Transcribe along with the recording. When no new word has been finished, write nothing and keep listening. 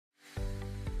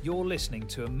You're listening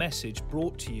to a message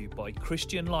brought to you by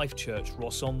Christian Life Church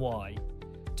Ross-On-Wye.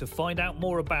 To find out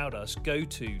more about us, go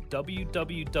to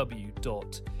www.clch.cc.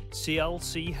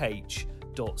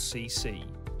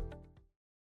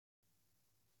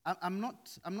 I'm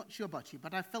not sure about you,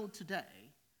 but I felt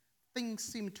today things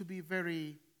seem to be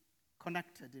very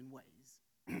connected in ways.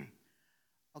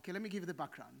 Okay, let me give you the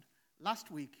background. Last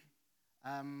week,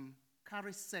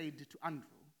 Carrie said to Andrew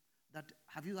that,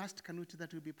 have you asked Kanute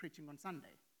that we'll be preaching on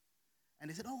Sunday? And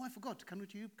he said, oh, I forgot.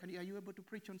 Kanute, are you able to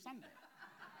preach on Sunday?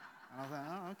 And I was like,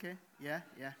 oh, okay, yeah.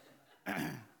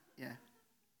 Yeah.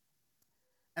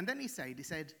 And then he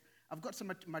said, I've got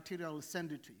some material, I'll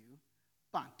send it to you,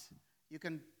 but you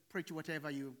can preach whatever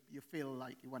you feel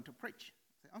like you want to preach.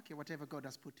 I said, okay, whatever God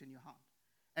has put in your heart.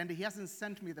 And he hasn't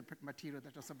sent me the material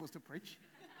that I was supposed to preach,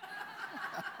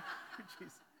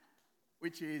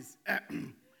 which is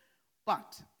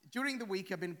but during the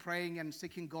week I've been praying and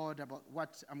seeking God about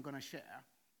what I'm going to share.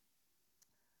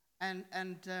 And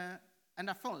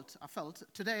I felt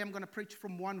today I'm going to preach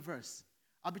from one verse.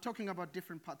 I'll be talking about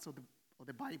different parts of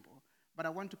the Bible, but I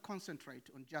want to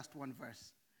concentrate on just one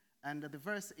verse. And the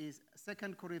verse is 2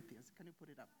 Corinthians. Can you put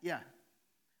it up? Yeah.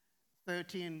 2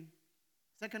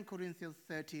 Corinthians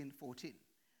 13:14.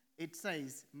 It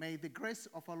says, may the grace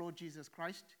of our Lord Jesus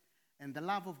Christ and the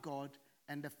love of God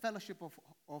and the fellowship of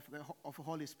the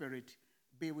Holy Spirit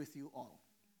be with you all.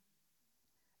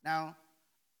 Now,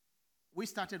 we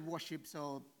started worship,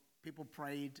 so people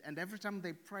prayed, and every time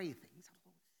they pray things, I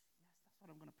thought, yes, that's what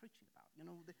I'm going to preach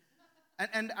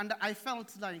about. And I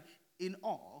felt like in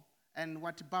awe, and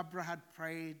what Barbara had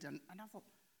prayed, and I thought,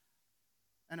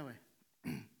 anyway,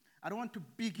 I don't want to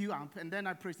big you up, and then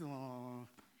I preach, oh,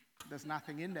 there's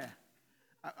nothing in there.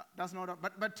 That's not,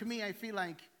 but to me, I feel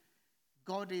like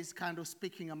God is kind of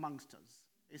speaking amongst us.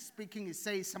 He's speaking, he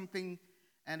says something,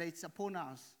 and it's upon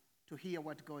us to hear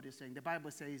what God is saying. The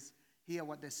Bible says, hear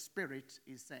what the Spirit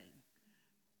is saying.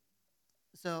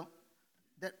 So,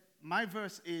 my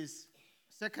verse is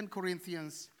 2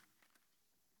 Corinthians.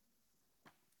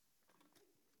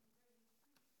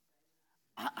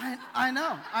 I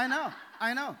know.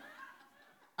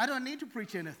 I don't need to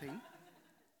preach anything.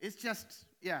 It's just,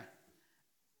 yeah.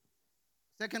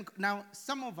 Now,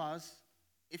 some of us,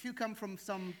 if you come from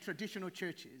some traditional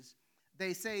churches,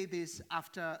 they say this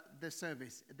after the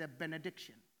service, the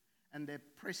benediction. And the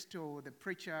priest or the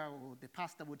preacher or the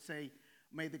pastor would say,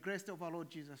 may the grace of our Lord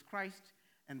Jesus Christ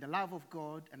and the love of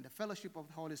God and the fellowship of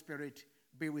the Holy Spirit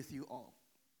be with you all.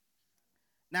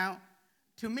 Now,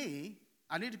 to me,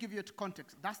 I need to give you a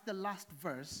context. That's the last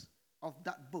verse of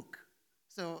that book.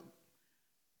 So,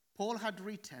 Paul had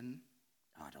written,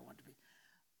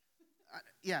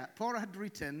 Paul had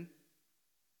written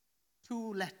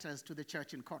 2 letters to the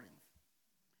church in Corinth.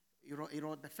 He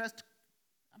wrote the first,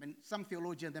 some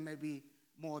theologians, there may be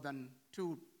more than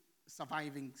 2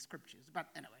 surviving scriptures, but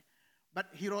anyway.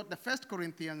 But he wrote the 1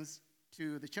 Corinthians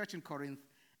to the church in Corinth,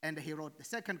 and he wrote the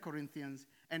 2 Corinthians,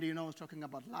 and talking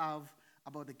about love,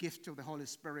 about the gift of the Holy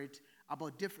Spirit,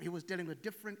 he was dealing with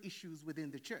different issues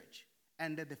within the church.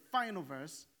 And at the final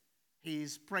verse, he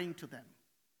is praying to them.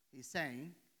 He's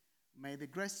saying, may the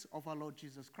grace of our Lord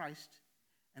Jesus Christ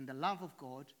and the love of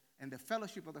God and the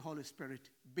fellowship of the Holy Spirit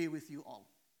be with you all.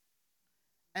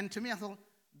 And to me, I thought,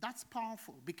 that's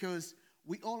powerful because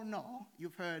we all know,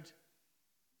 you've heard,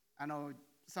 I know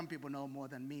some people know more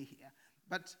than me here,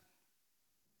 but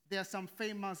there are some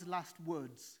famous last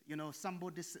words.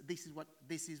 Somebody, this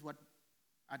is what,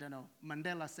 I don't know,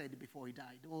 Mandela said before he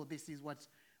died. This is what,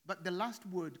 but the last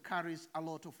word carries a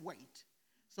lot of weight.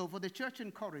 So for the church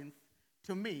in Corinth,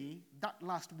 to me, that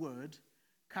last word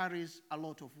carries a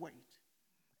lot of weight.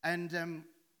 And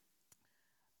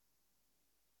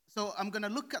so I'm going to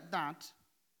look at that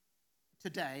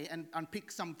today and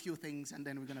pick some few things, and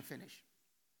then we're going to finish.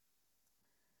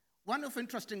 One of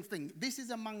interesting thing, this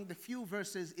is among the few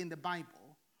verses in the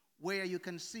Bible where you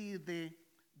can see the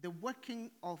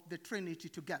working of the Trinity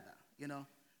together.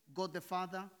 God the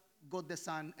Father, God the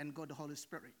Son, and God the Holy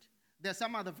Spirit. There are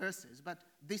some other verses, but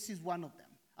this is one of them.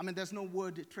 There's no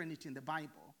word Trinity in the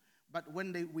Bible, but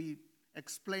when we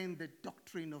explain the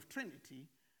doctrine of Trinity,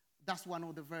 that's one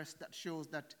of the verses that shows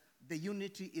that the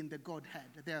unity in the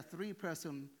Godhead. There are 3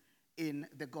 persons in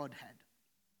the Godhead.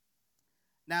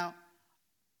 Now,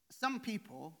 some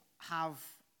people have,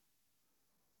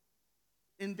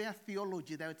 in their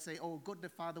theology, they would say, God the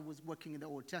Father was working in the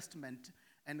Old Testament,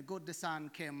 and God the Son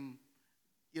came,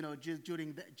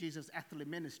 during Jesus' earthly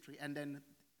ministry, and then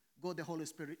God the Holy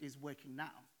Spirit is working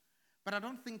now. But I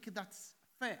don't think that's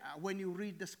fair when you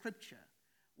read the Scripture.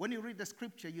 When you read the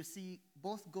Scripture, you see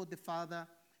both God the Father,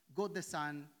 God the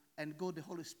Son, and God the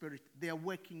Holy Spirit, they are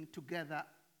working together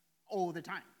all the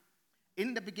time.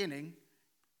 In the beginning,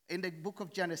 in the book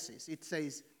of Genesis, it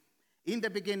says, in the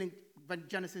beginning,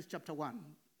 Genesis chapter 1,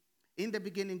 in the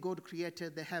beginning God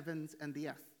created the heavens and the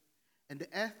earth. And the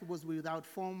earth was without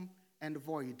form and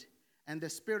void. And the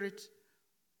Spirit,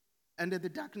 and the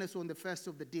darkness on the face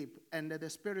of the deep. And the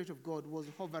Spirit of God was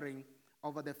hovering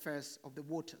over the face of the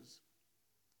waters.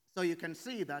 So you can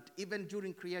see that even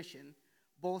during creation,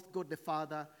 both God the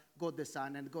Father, God the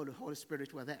Son, and God the Holy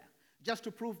Spirit were there. Just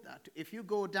to prove that, if you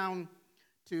go down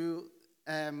to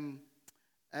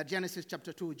Genesis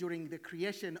chapter 2, during the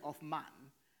creation of man,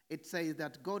 it says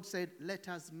that God said, let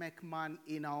us make man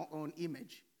in our own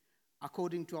image,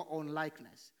 according to our own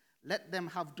likeness. Let them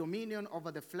have dominion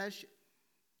over the flesh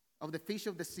of the fish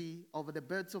of the sea, over the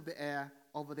birds of the air,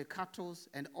 over the cattle,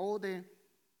 and all the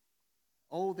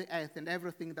earth and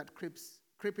everything that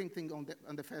creeping thing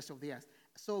on the face of the earth.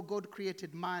 So God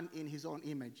created man in his own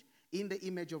image. In the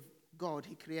image of God,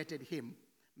 he created him.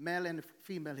 Male and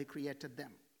female, he created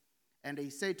them. And he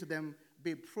said to them,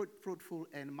 be fruitful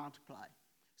and multiply.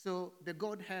 So the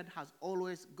Godhead has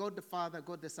always, God the Father,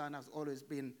 God the Son has always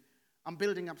been, I'm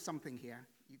building up something here,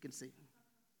 you can see.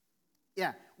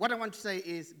 Yeah, what I want to say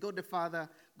is God the Father,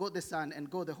 God the Son, and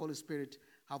God the Holy Spirit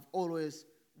have always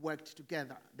worked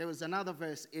together. There was another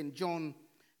verse in John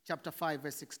chapter 5,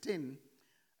 verse 16,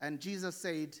 and Jesus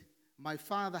said, my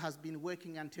Father has been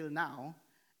working until now,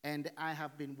 and I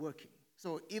have been working.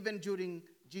 So even during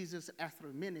Jesus'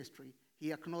 earthly ministry,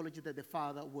 he acknowledged that the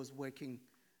Father was working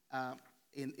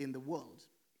in the world.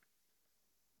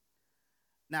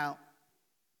 Now,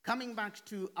 coming back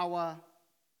to our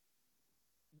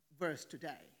verse today,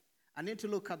 I need to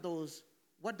look at those.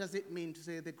 What does it mean to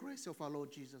say the grace of our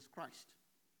Lord Jesus Christ?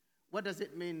 What does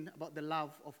it mean about the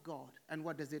love of God? And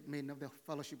what does it mean of the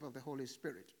fellowship of the Holy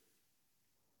Spirit?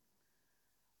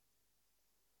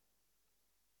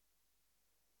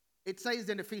 It says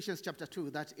in Ephesians chapter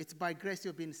 2 that it's by grace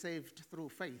you've been saved through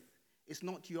faith. It's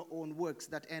not your own works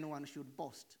that anyone should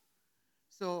boast.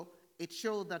 So it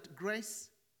shows that grace,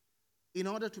 in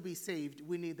order to be saved,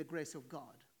 we need the grace of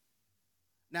God.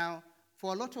 Now,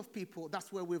 for a lot of people,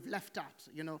 that's where we've left out.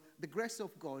 You know, the grace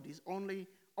of God is only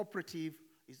operative,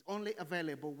 is only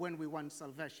available when we want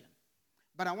salvation.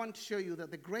 But I want to show you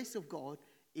that the grace of God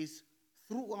is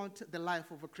throughout the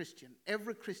life of a Christian.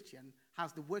 Every Christian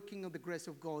has the working of the grace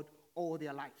of God all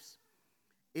their lives.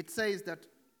 It says that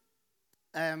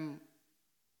in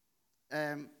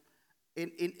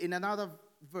another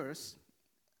verse,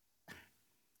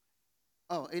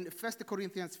 in 1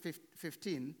 Corinthians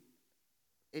 15,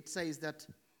 it says that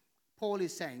Paul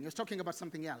is saying, he was talking about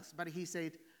something else, but he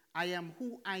said, I am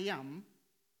who I am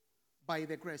by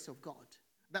the grace of God.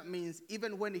 That means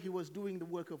even when he was doing the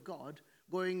work of God,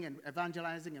 going and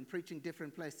evangelizing and preaching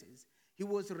different places, he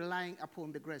was relying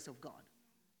upon the grace of God.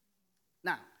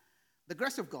 Now, the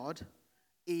grace of God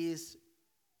is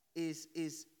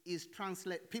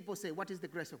translated. People say, what is the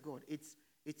grace of God?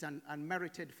 It's an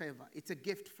unmerited favor. It's a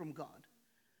gift from God.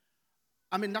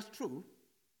 I mean, that's true.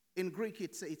 In Greek,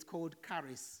 it's called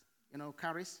charis. You know,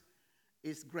 charis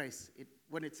is grace.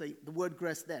 When it's the word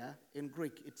grace there, in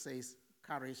Greek, it says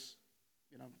charis,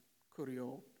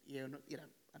 kurio, I don't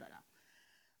know.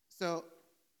 So,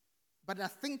 but I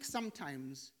think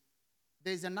sometimes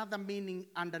there's another meaning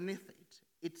underneath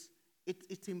it.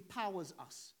 It empowers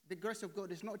us. The grace of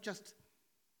God is not just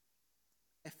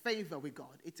a favor with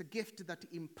God. It's a gift that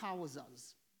empowers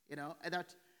us, and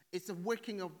that it's a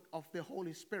working of the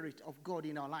Holy Spirit of God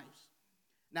in our lives.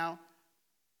 Now,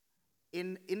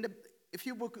 if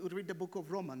you read the book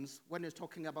of Romans, when it's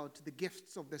talking about the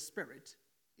gifts of the Spirit,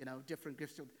 different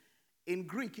gifts in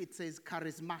Greek it says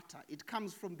charismata. It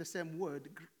comes from the same word,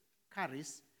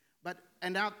 charis,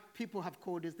 and now people have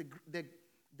called it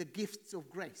the gifts of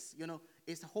grace.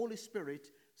 It's the Holy Spirit.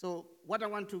 So what I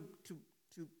want to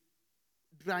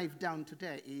drive down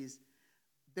today is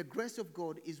the grace of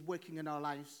God is working in our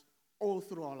lives, all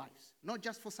through our lives, not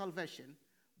just for salvation,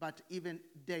 but even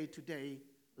day-to-day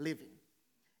living.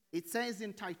 It says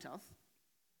in Titus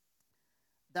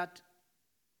that,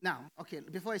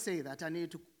 before I say that, I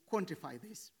need to quantify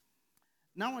this.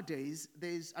 Nowadays,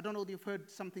 I don't know if you've heard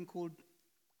something called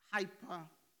hyper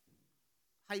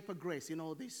grace.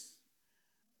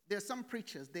 There are some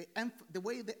preachers, the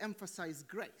way they emphasize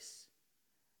grace,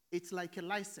 it's like a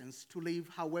license to live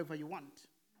however you want.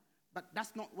 But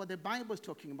that's not what the Bible is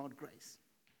talking about grace.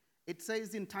 It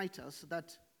says in Titus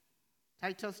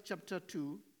chapter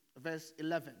 2, verse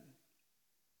 11,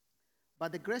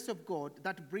 but the grace of God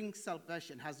that brings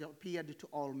salvation has appeared to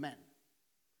all men,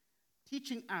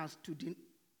 teaching us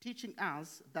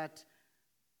that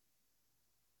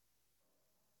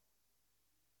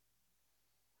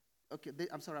okay,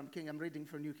 I'm sorry, I'm reading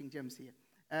from New King James here.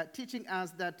 Teaching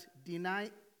us that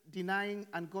denying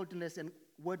ungodliness and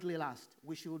worldly lust,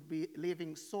 we should be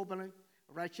living soberly,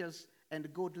 righteous,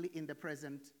 and godly in the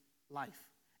present life.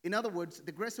 In other words,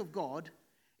 the grace of God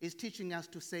is teaching us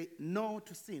to say no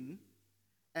to sin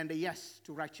and a yes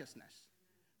to righteousness.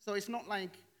 So it's not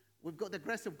like we've got the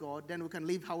grace of God, then we can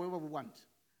live however we want.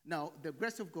 No, the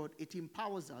grace of God, it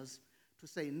empowers us to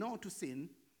say no to sin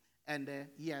and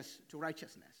yes to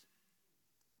righteousness.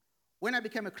 When I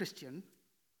became a Christian,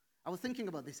 I was thinking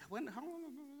about this. How long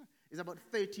ago? It's about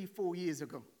 34 years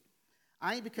ago.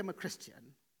 I became a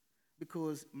Christian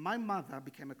because my mother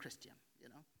became a Christian,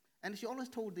 And she always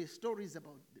told these stories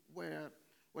about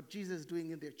what Jesus is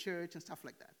doing in their church and stuff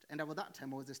like that. And at that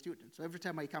time, I was a student. So every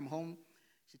time I come home,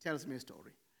 she tells me a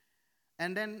story.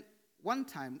 And then one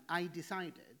time, I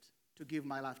decided to give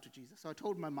my life to Jesus. So I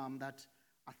told my mom that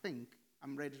I think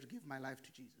I'm ready to give my life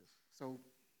to Jesus. So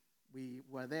we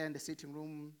were there in the sitting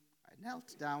room. I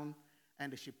knelt down,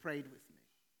 and she prayed with me.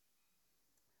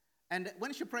 And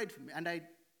when she prayed for me, and I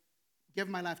gave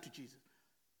my life to Jesus,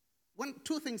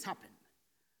 two things happened.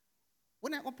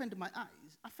 When I opened my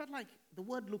eyes, I felt like the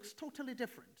world looks totally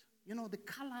different. The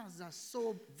colors are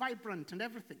so vibrant and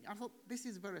everything. I thought, this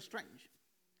is very strange.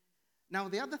 Now,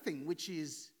 the other thing, which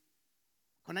is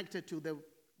connected to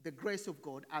the grace of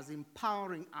God as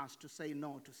empowering us to say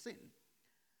no to sin.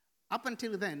 Up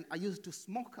until then, I used to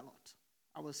smoke a lot.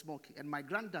 I was smoking, and my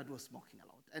granddad was smoking a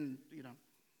lot.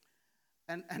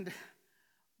 And, and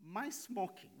my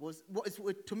smoking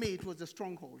to me, it was a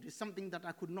stronghold. It's something that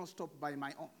I could not stop by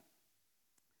my own.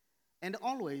 And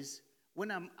always, when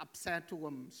I'm upset or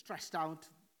I'm stressed out,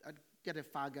 I'd get a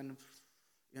fag and,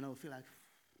 feel like,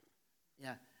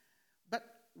 yeah. But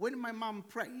when my mom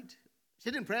prayed,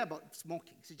 she didn't pray about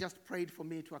smoking. She just prayed for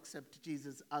me to accept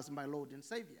Jesus as my Lord and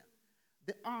Savior.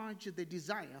 The urge, the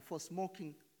desire for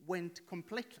smoking went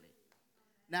completely.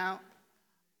 Now,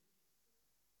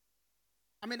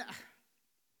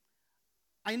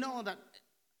 I know that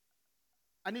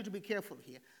I need to be careful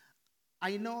here.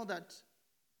 I know that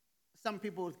some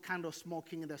people are kind of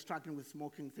smoking and they're struggling with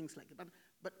smoking, things like that.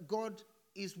 But God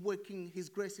is working, His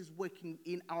grace is working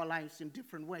in our lives in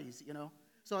different ways,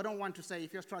 So I don't want to say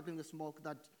if you're struggling with smoke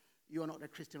that you're not a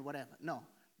Christian, whatever. No.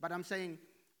 But I'm saying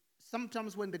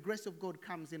sometimes when the grace of God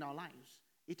comes in our lives,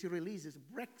 it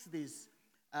breaks these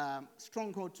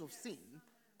strongholds of sin,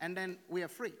 and then we are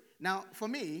free. Now, for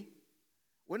me,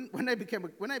 when I became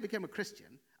a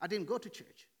Christian, I didn't go to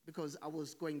church because I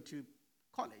was going to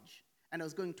college. And I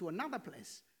was going to another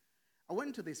place. I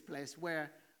went to this place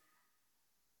where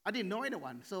I didn't know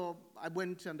anyone. So I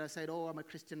went and I said, I'm a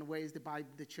Christian. Where is the Bible,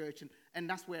 the church? And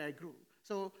that's where I grew.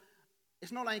 So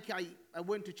it's not like I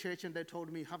went to church and they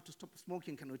told me, you have to stop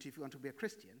smoking, Kanute, if you want to be a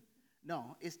Christian.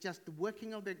 No, it's just the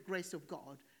working of the grace of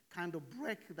God kind of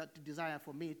break that desire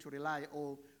for me to rely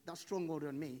on that stronghold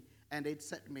on me, and it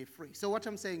set me free. So what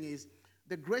I'm saying is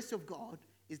the grace of God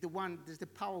is the one, there's the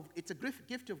power, it's a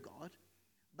gift of God,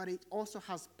 but it also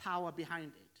has power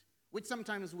behind it, which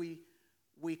sometimes we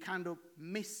kind of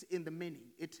miss in the meaning.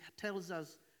 It tells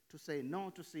us to say no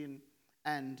to sin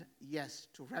and yes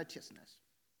to righteousness.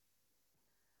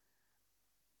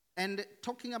 And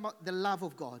talking about the love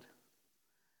of God,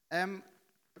 I'm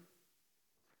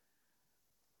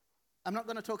not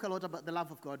going to talk a lot about the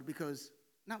love of God because,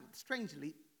 now,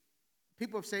 strangely,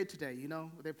 people have said today,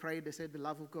 they prayed, they said the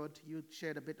love of God. You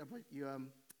shared a bit about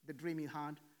the dream you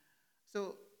had.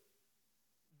 So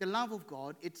the love of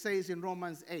God, it says in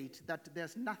Romans 8 that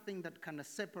there's nothing that can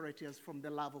separate us from the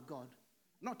love of God,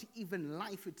 not even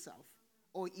life itself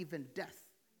or even death.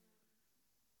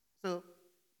 So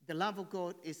the love of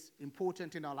God is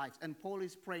important in our lives. And Paul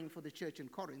is praying for the church in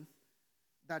Corinth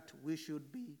that we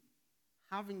should be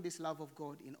having this love of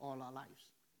God in all our lives.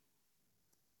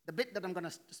 The bit that I'm going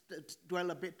to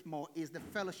dwell a bit more is the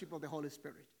fellowship of the Holy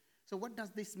Spirit. So what does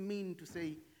this mean to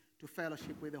say to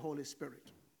fellowship with the Holy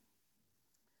Spirit?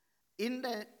 In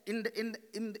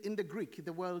the Greek,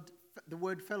 the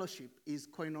word fellowship is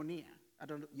koinonia. I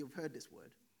don't know, you've heard this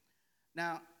word.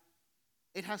 Now,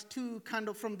 it has two kind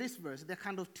of, from this verse, there are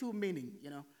kind of two meaning,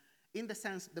 In the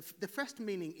sense, the first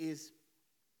meaning is,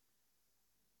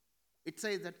 it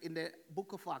says that in the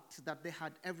book of Acts that they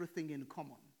had everything in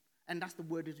common. And that's the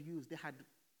word is used. They had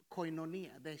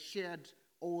koinonia. They shared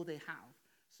all they have.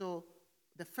 So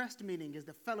the first meaning is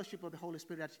the fellowship of the Holy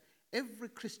Spirit. That every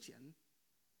Christian,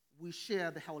 we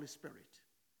share the Holy Spirit.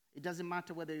 It doesn't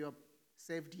matter whether you're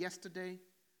saved yesterday,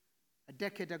 a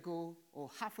decade ago,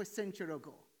 or half a century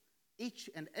ago. Each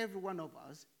and every one of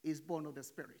us is born of the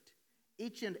Spirit.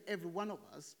 Each and every one of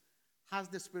us has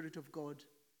the Spirit of God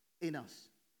in us.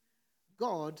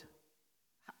 God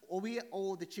we are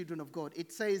all the children of God.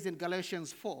 It says in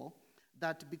Galatians 4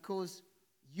 that because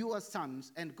you are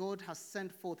sons and God has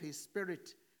sent forth his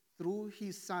Spirit through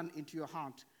his Son into your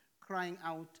heart, crying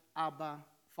out, Abba,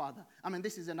 Father. I mean,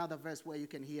 this is another verse where you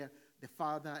can hear the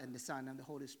Father and the Son and the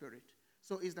Holy Spirit.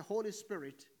 So is the Holy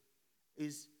Spirit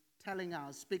is telling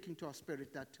us, speaking to our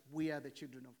spirit, that we are the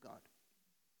children of God.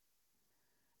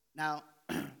 Now,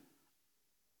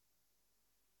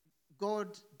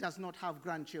 God does not have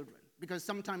grandchildren, because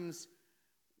sometimes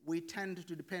we tend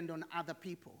to depend on other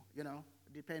people,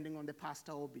 depending on the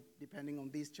pastor or depending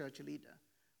on this church leader.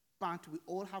 But we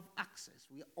all have access.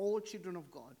 We are all children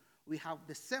of God. We have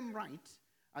the same right,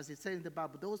 as it says in the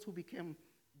Bible, those who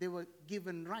they were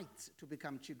given rights to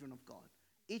become children of God.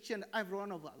 Each and every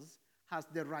one of us has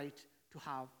the right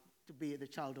to be the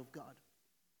child of God.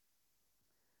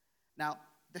 Now,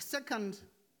 the second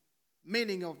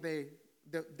meaning of the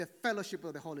fellowship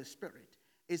of the Holy Spirit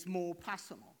is more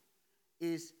personal,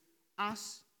 is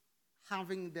us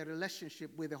having the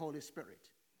relationship with the Holy Spirit.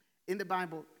 In the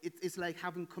Bible, it's like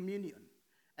having communion.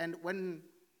 And when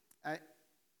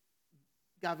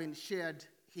Gavin shared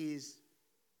the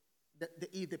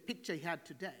picture he had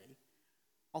today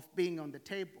of being on the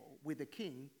table with the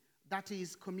king, that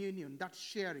is communion, that's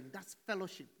sharing, that's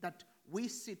fellowship, that we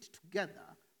sit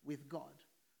together with God.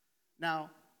 Now,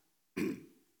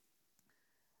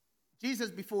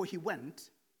 Jesus, before he went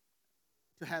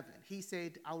to heaven, he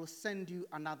said, I will send you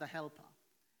another helper.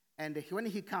 And when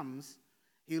he comes,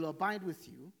 he will abide with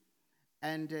you,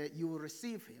 and you will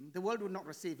receive him. The world will not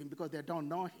receive him because they don't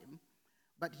know him,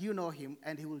 but you know him,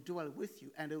 and he will dwell with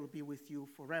you, and he will be with you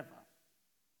forever.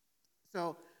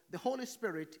 So the Holy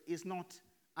Spirit is not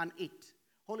an it.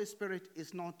 Holy Spirit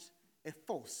is not a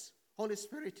force. Holy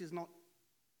Spirit is not,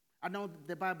 I know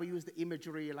the Bible uses the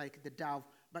imagery like the dove,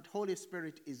 but Holy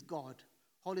Spirit is God.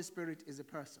 Holy Spirit is a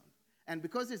person. And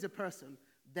because he's a person,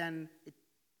 then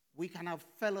we can have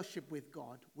fellowship with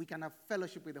God. We can have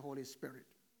fellowship with the Holy Spirit.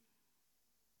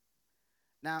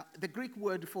 Now, the Greek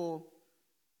word for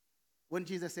when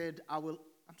Jesus said, I'm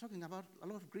talking about a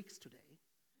lot of Greeks today.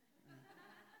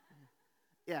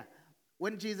 Yeah.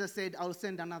 When Jesus said, I'll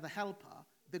send another helper,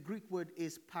 the Greek word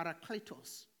is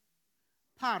parakletos.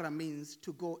 Para means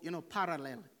to go,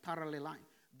 parallel line.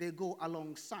 They go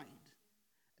alongside.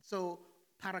 So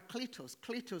parakletos,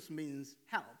 kletos means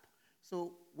help.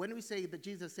 So when we say that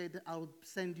Jesus said, I'll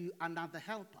send you another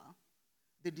helper,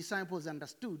 the disciples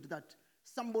understood that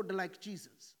somebody like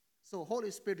Jesus. So Holy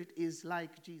Spirit is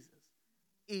like Jesus.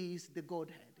 He is the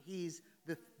Godhead. He is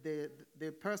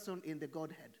the person in the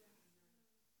Godhead.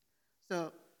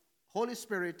 So Holy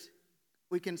Spirit,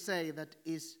 we can say that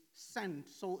is sent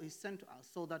to us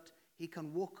so that he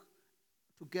can walk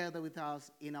together with us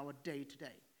in our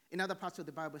day-to-day. In other parts of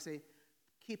the Bible say,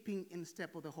 keeping in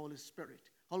step with the Holy Spirit.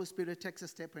 Holy Spirit takes a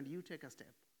step and you take a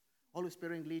step. Holy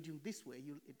Spirit leads you this way,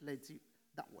 it leads you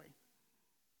that way.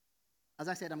 As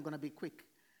I said, I'm going to be quick.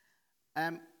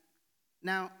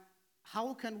 Now,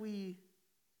 how can we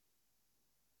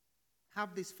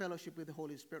have this fellowship with the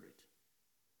Holy Spirit?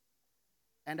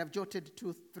 And I've jotted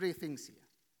 3 things here.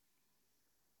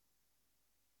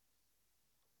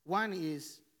 One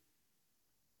is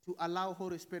to allow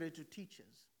Holy Spirit to teach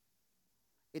us.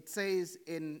 It says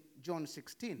in John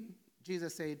 16,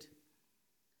 Jesus said,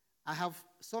 I have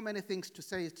so many things to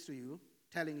say to you,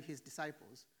 telling his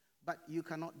disciples, but you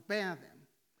cannot bear them.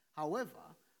 However,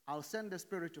 I'll send the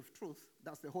Spirit of truth,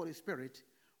 that's the Holy Spirit.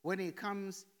 When he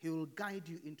comes, he will guide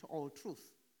you into all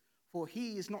truth. For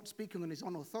he is not speaking on his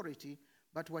own authority,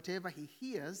 but whatever he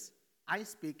hears, I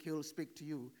speak, he will speak to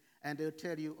you, and he'll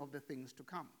tell you of the things to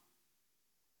come.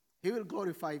 He will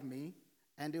glorify me,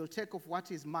 and he'll take of what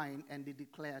is mine and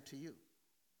declare to you.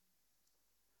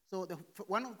 So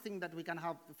one of the things that we can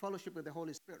have the fellowship with the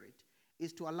Holy Spirit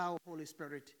is to allow Holy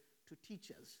Spirit to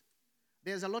teach us.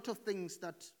 There's a lot of things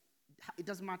that it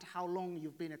doesn't matter how long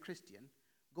you've been a Christian,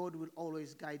 God will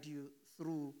always guide you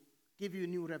through, give you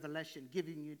new revelation,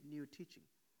 giving you new teaching.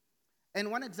 And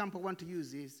one example I want to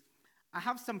use is, I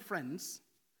have some friends,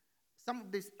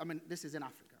 this is in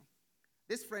Africa.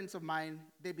 These friends of mine,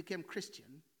 they became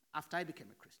Christian after I became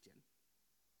a Christian.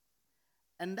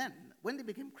 And then, when they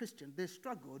became Christian, they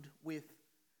struggled with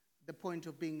the point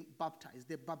of being baptized,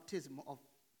 the baptism of,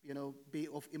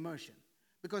 of immersion.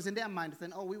 Because in their mind, they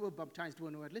said, we were baptized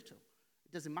when we were little.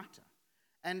 It doesn't matter.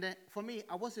 And for me,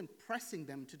 I wasn't pressing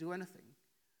them to do anything.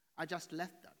 I just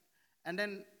left that. And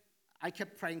then I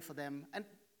kept praying for them. And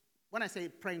when I say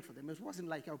praying for them, it wasn't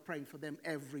like I was praying for them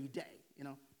every day,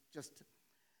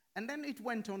 And then it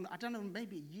went on, I don't know,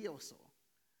 maybe a year or so.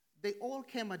 They all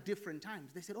came at different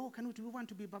times. They said, Kanute, we want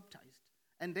to be baptized.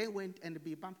 And they went and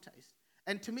be baptized.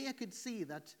 And to me, I could see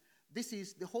that this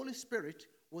is the Holy Spirit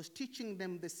was teaching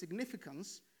them the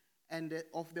significance and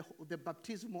of the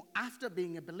baptismal after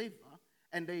being a believer,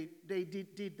 and they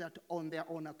did that on their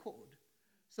own accord.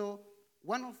 So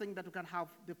one of the things that we can have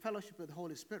the fellowship with the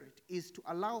Holy Spirit is to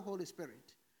allow Holy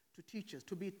Spirit to teach us,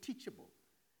 to be teachable.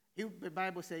 The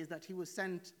Bible says that he was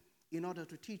sent in order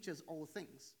to teach us all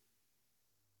things.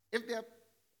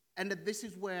 And this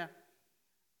is where,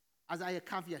 as I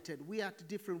caveated, we are at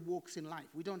different walks in life.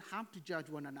 We don't have to judge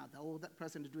one another. Oh, that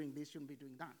person is doing this, shouldn't be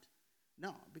doing that.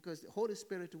 No, because the Holy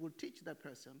Spirit will teach that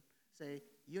person, say,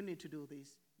 you need to do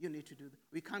this, you need to do that.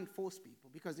 We can't force people,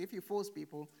 because if you force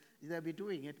people, they'll be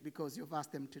doing it because you've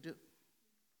asked them to do.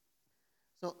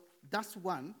 So that's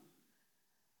one.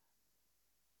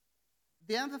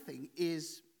 The other thing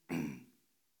is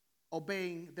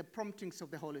obeying the promptings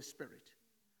of the Holy Spirit.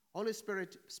 Holy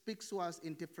Spirit speaks to us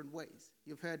in different ways.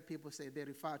 You've heard people say they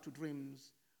refer to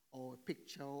dreams or a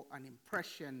picture or an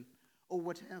impression or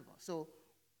whatever. So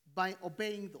by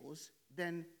obeying those,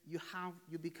 then you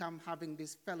become having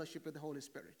this fellowship with the Holy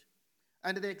Spirit.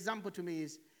 And the example to me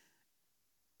is,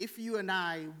 if you and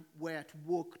I were to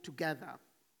work together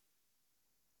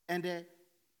and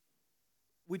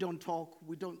we don't talk,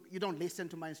 you don't listen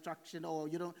to my instruction, or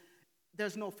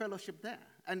there's no fellowship there.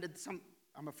 And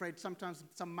I'm afraid sometimes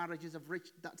some marriages have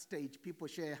reached that stage. People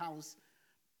share a house,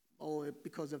 or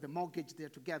because of the mortgage they're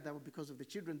together, or because of the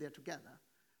children they're together,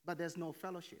 but there's no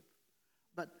fellowship.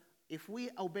 But if we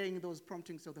are obeying those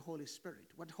promptings of the Holy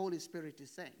Spirit, what Holy Spirit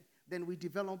is saying, then we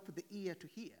develop the ear to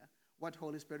hear what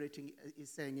Holy Spirit is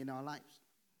saying in our lives.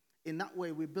 In that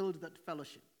way, we build that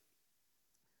fellowship.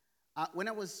 When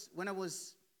I was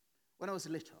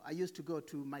little, I used to go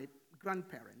to my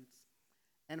grandparents,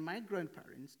 and my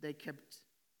grandparents, they kept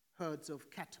herds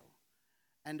of cattle.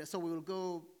 And so we will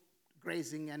go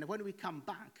grazing, and when we come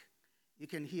back, you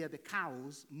can hear the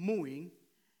cows mooing,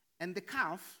 and the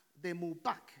calf, they moo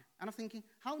back. And I'm thinking,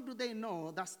 how do they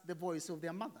know that's the voice of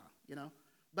their mother,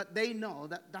 But they know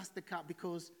that that's the cow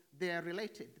because they are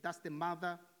related. That's the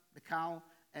mother, the cow,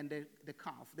 and the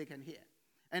calf they can hear.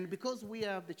 And because we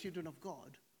are the children of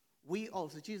God, we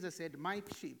also, Jesus said, my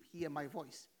sheep hear my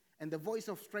voice, and the voice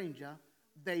of stranger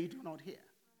they do not hear.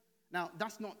 Now,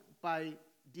 that's not by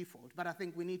default, but I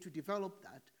think we need to develop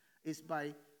that is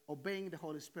by obeying the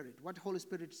Holy Spirit. What the Holy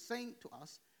Spirit is saying to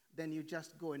us, then you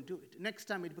just go and do it. Next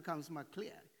time it becomes more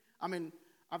clear. I mean,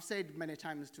 I've said many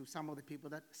times to some of the people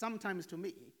that sometimes to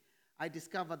me, I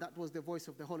discovered that was the voice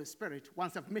of the Holy Spirit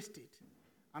once I've missed it.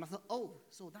 And I thought, oh,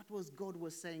 so that was God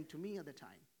was saying to me at the time.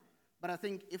 But I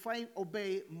think if I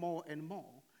obey more and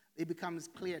more, it becomes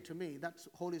clear to me that's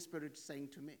Holy Spirit saying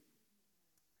to me.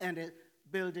 And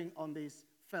building on this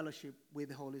fellowship with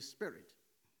the Holy Spirit.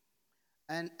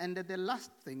 And the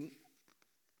last thing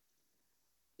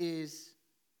is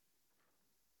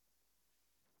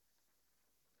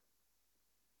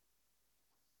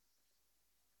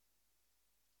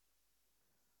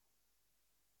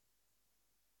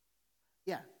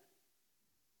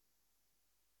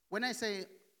when I say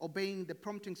obeying the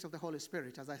promptings of the Holy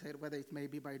Spirit, as I said, whether it may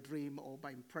be by dream or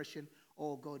by impression,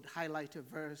 or God highlight a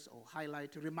verse or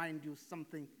remind you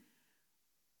something,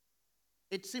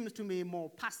 it seems to me more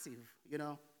passive,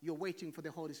 You're waiting for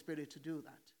the Holy Spirit to do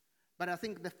that. But I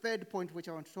think the third point which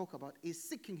I want to talk about is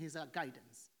seeking his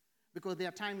guidance. Because there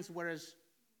are times whereas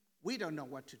we don't know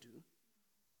what to do,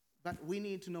 but we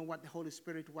need to know what the Holy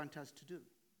Spirit wants us to do.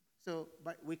 So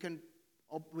but we can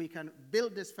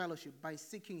build this fellowship by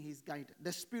seeking his guidance.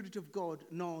 The Spirit of God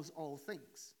knows all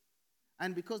things.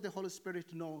 And because the Holy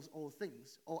Spirit knows all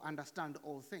things or understands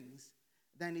all things,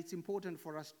 then it's important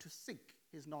for us to seek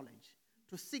his knowledge,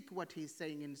 to seek what he's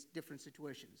saying in different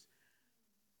situations.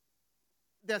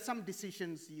 There are some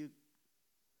decisions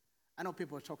I know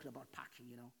people are talking about packing,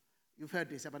 You've heard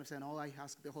this about saying, I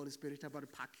ask the Holy Spirit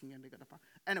about packing and they got to pack.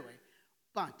 Anyway,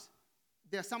 but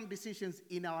there are some decisions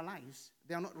in our lives,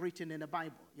 they are not written in the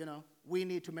Bible, We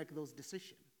need to make those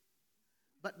decisions.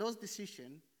 But those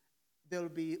decisions, there will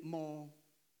be more,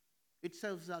 it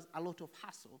serves us a lot of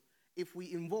hassle if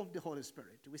we involve the Holy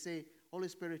Spirit. We say, Holy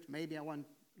Spirit, maybe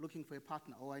looking for a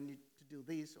partner, or I need to do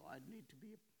this, or I need to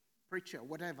be a preacher,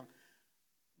 whatever.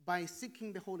 By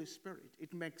seeking the Holy Spirit, it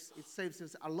saves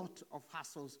us a lot of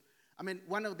hassles. I mean,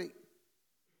 one of the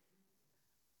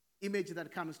image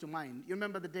that comes to mind, you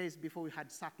remember the days before we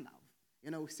had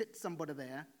sat-nav. Sit somebody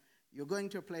there, you're going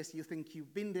to a place you think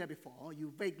you've been there before,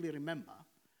 you vaguely remember,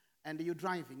 and you're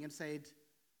driving and said,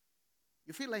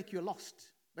 you feel like you're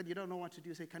lost, but you don't know what to do.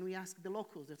 You say, can we ask the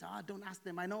locals? They say, don't ask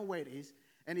them, I know where it is.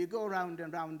 And you go round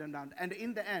and round and round, and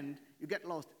in the end, you get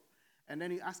lost. And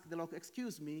then you ask the local,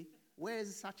 excuse me, where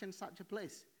is such and such a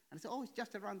place? And I say, oh, it's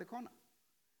just around the corner.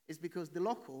 It's because the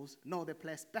locals know the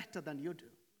place better than you do.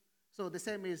 So the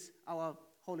same is our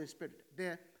Holy Spirit.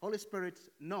 The Holy Spirit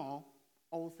know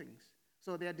all things.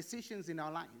 So there are decisions in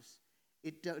our lives.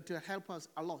 To help us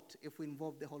a lot if we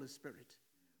involve the Holy Spirit.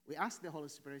 We ask the Holy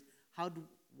Spirit,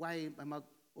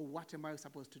 what am I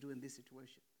supposed to do in this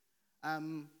situation?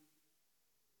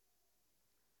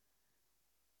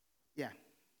 Yeah.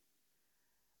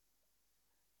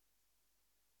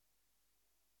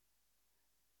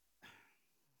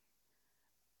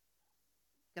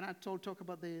 Can I talk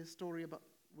about the story about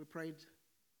we prayed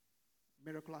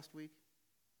miracle last week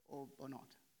or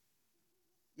not?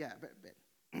 Yeah, but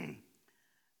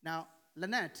now,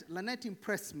 Lynette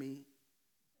impressed me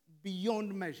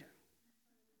beyond measure.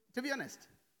 To be honest,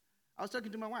 I was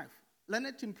talking to my wife.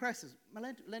 Lynette impresses.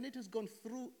 Lynette has gone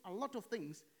through a lot of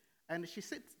things, and she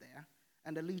sits there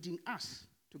and leading us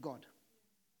to God.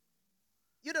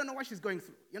 You don't know what she's going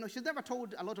through. She's never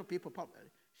told a lot of people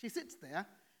probably. She sits there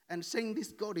and saying,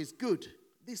 this God is good.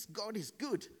 This God is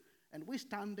good. And we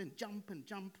stand and jump and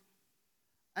jump.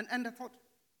 And I thought,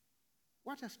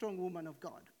 what a strong woman of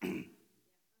God.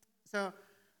 So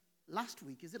last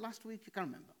week, is it last week? I can't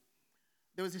remember.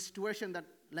 There was a situation that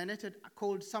Lynette had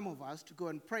called some of us to go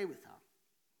and pray with her.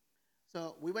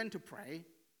 So we went to pray.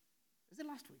 Is it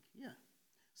last week? Yeah.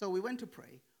 So we went to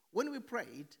pray. When we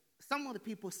prayed, some of the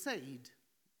people said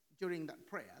during that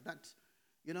prayer that,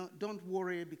 don't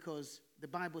worry because the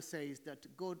Bible says that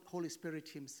God, Holy Spirit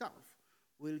himself,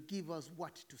 will give us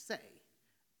what to say.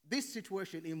 This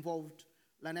situation involved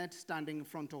Lynette standing in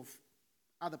front of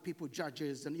other people,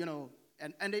 judges, and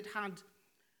and it had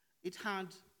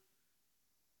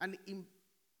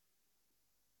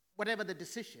whatever the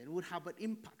decision would have an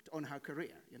impact on her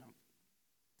career,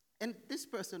 And this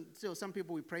person, so some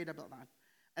people, we prayed about that.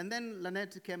 And then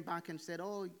Lynette came back and said,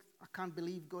 oh, I can't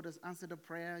believe God has answered a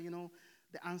prayer,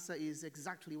 The answer is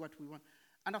exactly what we want.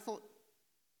 And I thought,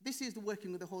 this is the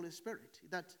working of the Holy Spirit,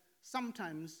 that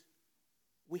sometimes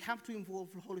we have to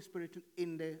involve the Holy Spirit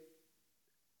in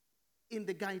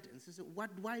the guidance. So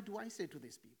why do I say to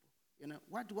these people?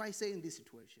 What do I say in this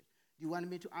situation? Do you want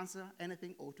me to answer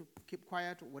anything or to keep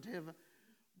quiet or whatever?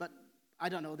 But I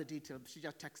don't know the details. She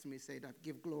just texted me, said, I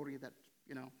give glory that,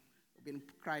 I've been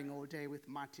crying all day with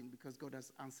Martin because God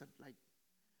has answered,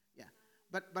 yeah.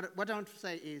 But what I want to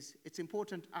say is it's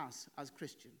important us as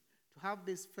Christians to have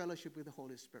this fellowship with the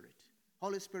Holy Spirit.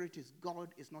 Holy Spirit is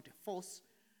God, is not a force.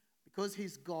 Because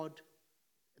he's God,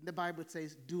 the Bible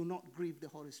says, do not grieve the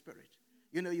Holy Spirit.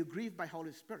 You grieve by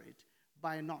Holy Spirit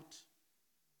by not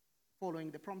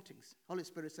following the promptings. Holy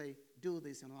Spirit say, do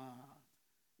this, and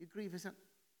you grieve. He said,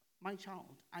 my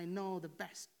child, I know the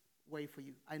best way for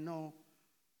you. I know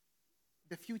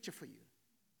the future for you.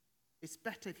 It's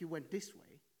better if you went this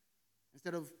way.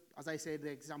 Instead of, as I said, the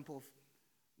example of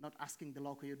not asking the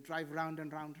local, you drive round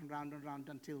and round and round and round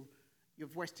until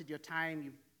you've wasted your time,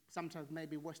 you've sometimes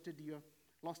maybe lost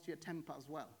your temper as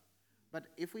well. But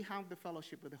if we have the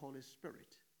fellowship with the Holy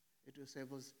Spirit, it will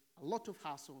save us a lot of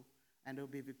hassle and we'll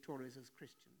be victorious as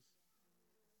Christians.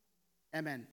 Amen.